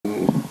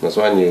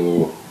Название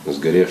у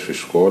сгоревшей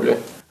школы.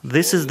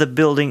 This is the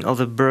building of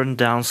the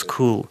burned-down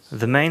school.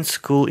 The main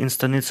school in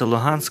Stanytsia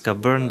Luhanska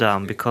burned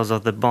down because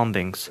of the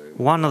bombings.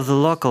 One of the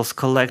locals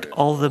collect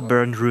all the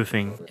burned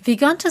roofing.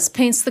 Vigantas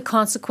paints the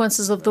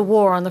consequences of the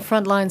war on the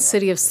frontline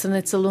city of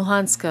Stanytsia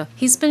Luhanska.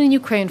 He's been in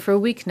Ukraine for a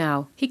week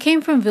now. He came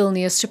from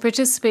Vilnius to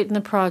participate in the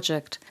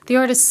project. The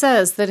artist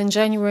says that in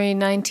January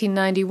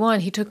 1991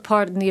 he took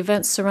part in the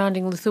events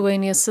surrounding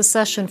Lithuania's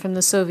secession from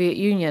the Soviet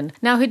Union.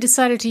 Now he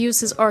decided to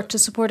use his art to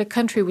support a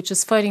country which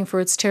is fighting for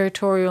its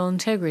territorial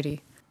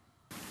integrity.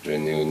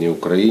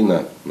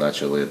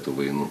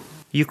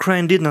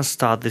 Ukraine did not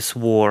start this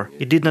war.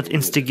 It did not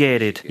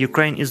instigate it.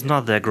 Ukraine is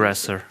not the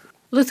aggressor.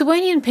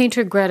 Lithuanian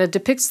painter Greta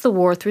depicts the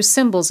war through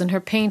symbols in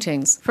her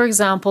paintings. For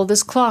example,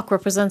 this clock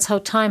represents how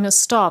time has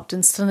stopped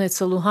in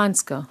Stanytsia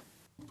Luhanska.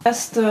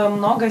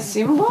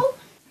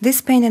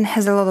 This painting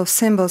has a lot of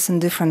symbols and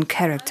different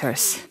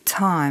characters.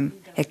 Time,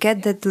 a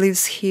cat that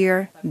lives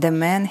here, the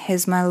man,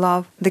 he's my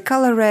love. The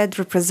color red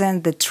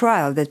represents the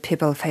trial that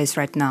people face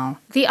right now.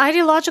 The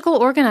ideological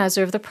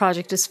organizer of the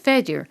project is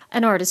Fedor,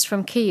 an artist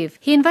from Kyiv.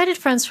 He invited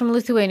friends from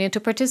Lithuania to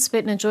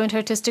participate in a joint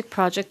artistic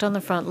project on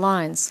the front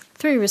lines.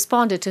 3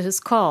 responded to his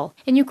call.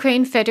 In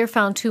Ukraine, Fedor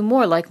found 2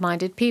 more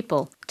like-minded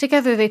people.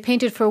 Together they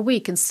painted for a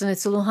week in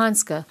Stanytsia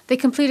Luhanska. They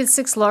completed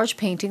 6 large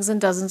paintings and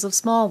dozens of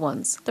small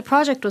ones. The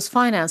project was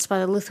financed by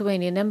the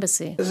Lithuanian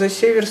embassy.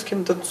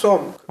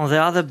 On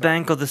the other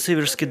bank of the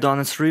Siversky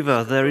Donets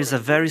River there is a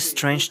very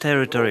strange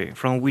territory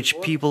from which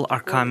people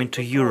are coming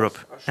to Europe.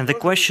 And the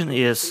question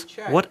is,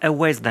 what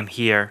awaits them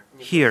here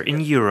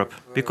in Europe?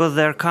 Because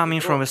they are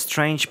coming from a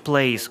strange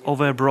place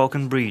over a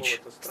broken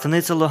bridge.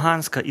 Stanytsia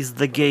Luhanska is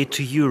the gate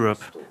to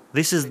Europe.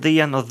 This is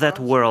the end of that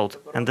world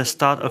and the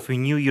start of a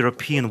new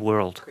European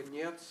world.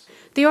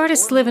 The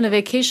artists live in a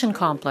vacation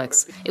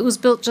complex. It was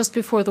built just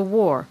before the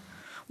war.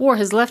 War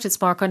has left its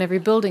mark on every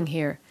building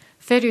here.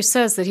 Fedor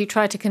says that he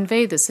tried to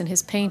convey this in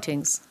his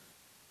paintings.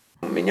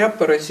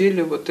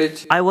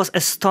 I was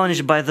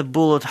astonished by the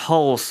bullet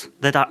holes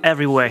that are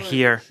everywhere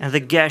here and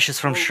the gashes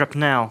from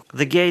shrapnel.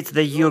 The gates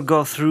that you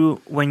go through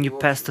when you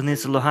pass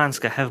Stanytsia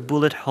Luhanska have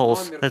bullet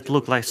holes that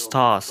look like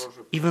stars.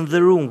 Even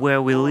the room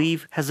where we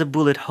live has a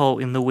bullet hole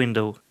in the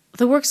window.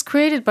 The works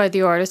created by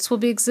the artists will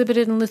be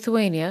exhibited in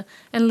Lithuania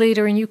and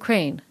later in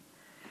Ukraine.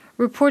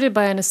 Reported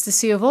by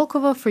Stanytsia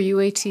Volkova for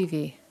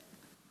UATV.